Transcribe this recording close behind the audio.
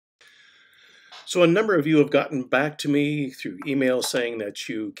So a number of you have gotten back to me through email saying that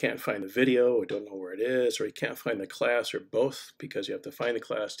you can't find the video or don't know where it is, or you can't find the class, or both, because you have to find the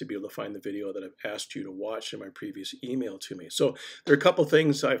class to be able to find the video that I've asked you to watch in my previous email to me. So there are a couple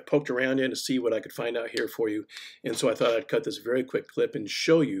things I've poked around in to see what I could find out here for you. And so I thought I'd cut this very quick clip and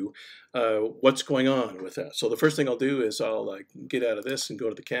show you what's going on with that. So the first thing I'll do is I'll get out of this and go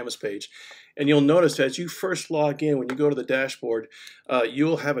to the Canvas page. And you'll notice as you first log in, when you go to the dashboard,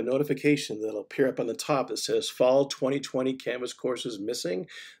 you'll have a notification that'll appear up on the top that says Fall 2020 Canvas courses missing.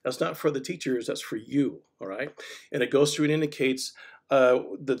 That's not for the teachers, that's for you, all right? And it goes through and indicates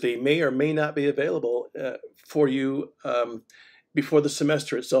that they may or may not be available for you before the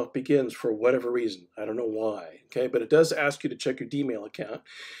semester itself begins for whatever reason. I don't know why, okay? But it does ask you to check your Dmail account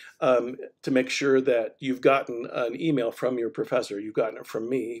to make sure that you've gotten an email from your professor. You've gotten it from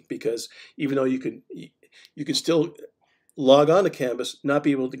me, because even though you can still log on to Canvas, not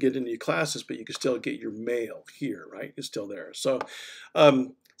be able to get into your classes, but you can still get your mail here, right? It's still there. So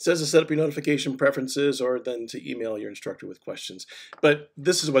it says to set up your notification preferences or then to email your instructor with questions. But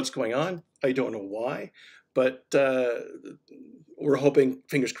this is what's going on. I don't know why, but we're hoping,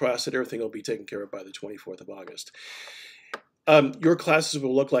 fingers crossed, that everything will be taken care of by the 24th of August. Your classes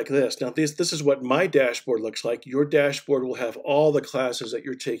will look like this. Now, this is what my dashboard looks like. Your dashboard will have all the classes that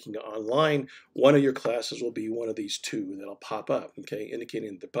you're taking online. One of your classes will be one of these two that'll pop up, okay,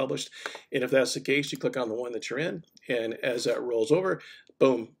 indicating that they're published. And if that's the case, you click on the one that you're in, and as that rolls over,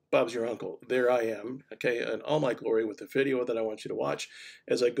 boom, Bob's your uncle. There I am, okay, in all my glory with the video that I want you to watch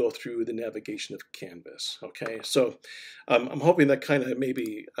as I go through the navigation of Canvas, okay? So I'm hoping that kind of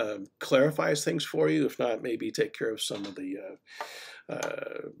maybe clarifies things for you. If not, maybe take care of some of the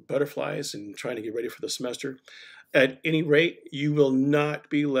butterflies and trying to get ready for the semester. At any rate, you will not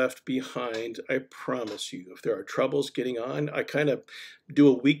be left behind, I promise you. If there are troubles getting on, I kind of do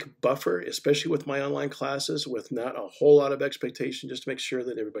a week buffer, especially with my online classes, with not a whole lot of expectation, just to make sure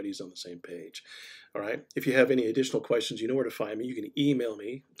that everybody's on the same page. All right. If you have any additional questions, you know where to find me. You can email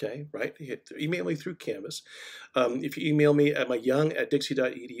me, okay, right? Email me through Canvas. If you email me at my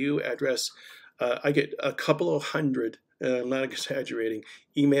young@dixie.edu address, I get a couple of hundred, I'm not exaggerating,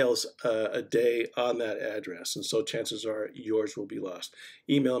 emails a day on that address. And so chances are yours will be lost.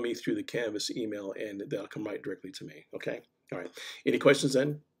 Email me through the Canvas email and that'll come right directly to me, okay? All right. Any questions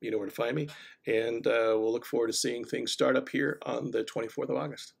then? You know where to find me. And we'll look forward to seeing things start up here on the 24th of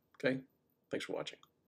August, okay? Thanks for watching.